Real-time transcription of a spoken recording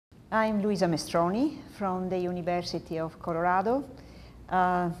I'm Luisa Mestroni from the University of Colorado,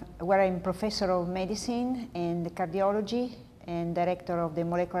 where I'm professor of medicine and cardiology and director of the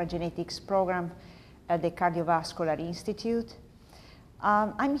molecular genetics program at the Cardiovascular Institute.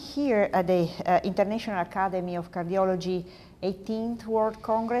 I'm here at the International Academy of Cardiology 18th World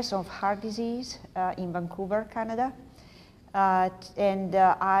Congress of Heart Disease in Vancouver, Canada.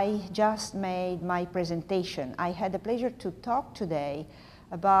 I just made my presentation. I had the pleasure to talk today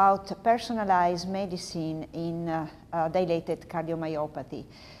about personalized medicine in dilated cardiomyopathy.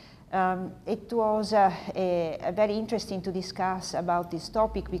 It was very interesting to discuss about this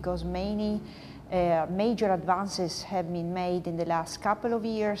topic because many major advances have been made in the last couple of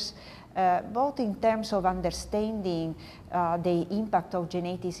years, both in terms of understanding the impact of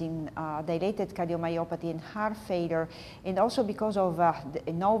genetics in dilated cardiomyopathy and heart failure, and also because of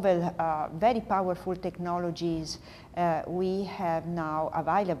the novel, very powerful technologies we have now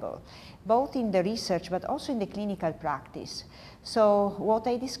available, both in the research but also in the clinical practice. So what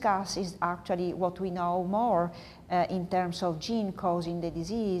I discuss is actually what we know more in terms of gene causing the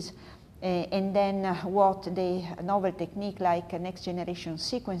disease, and then what the novel technique like next generation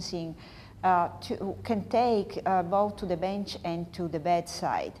sequencing can take both to the bench and to the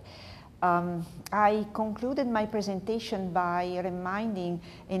bedside. I concluded my presentation by reminding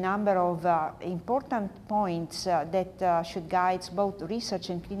a number of important points that should guide both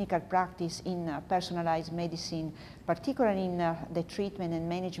research and clinical practice in personalized medicine, particularly in the treatment and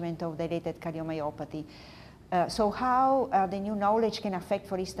management of dilated cardiomyopathy. So how the new knowledge can affect,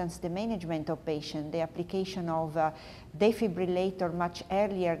 for instance, the management of patients, the application of defibrillator much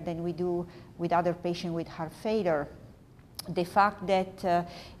earlier than we do with other patients with heart failure. The fact that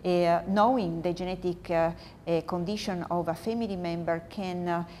knowing the genetic condition of a family member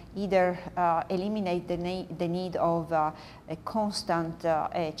can either eliminate the need of a constant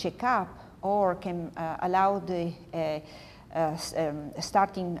checkup, or can allow the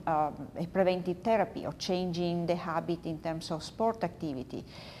starting a preventive therapy or changing the habit in terms of sport activity,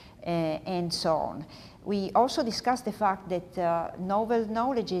 and so on. We also discussed the fact that novel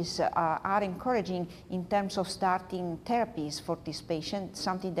knowledges are encouraging in terms of starting therapies for this patient,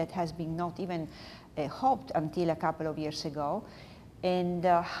 something that has been not even hoped until a couple of years ago, and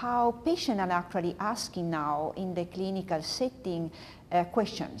how patients are actually asking now in the clinical setting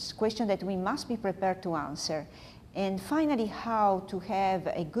questions that we must be prepared to answer. And finally, how to have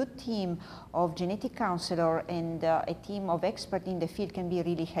a good team of genetic counselor and a team of experts in the field can be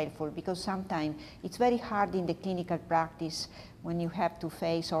really helpful, because sometimes it's very hard in the clinical practice when you have to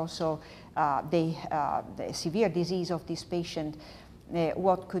face also the severe disease of this patient,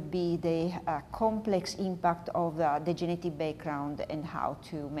 what could be the complex impact of the genetic background and how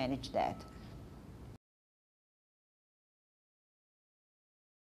to manage that.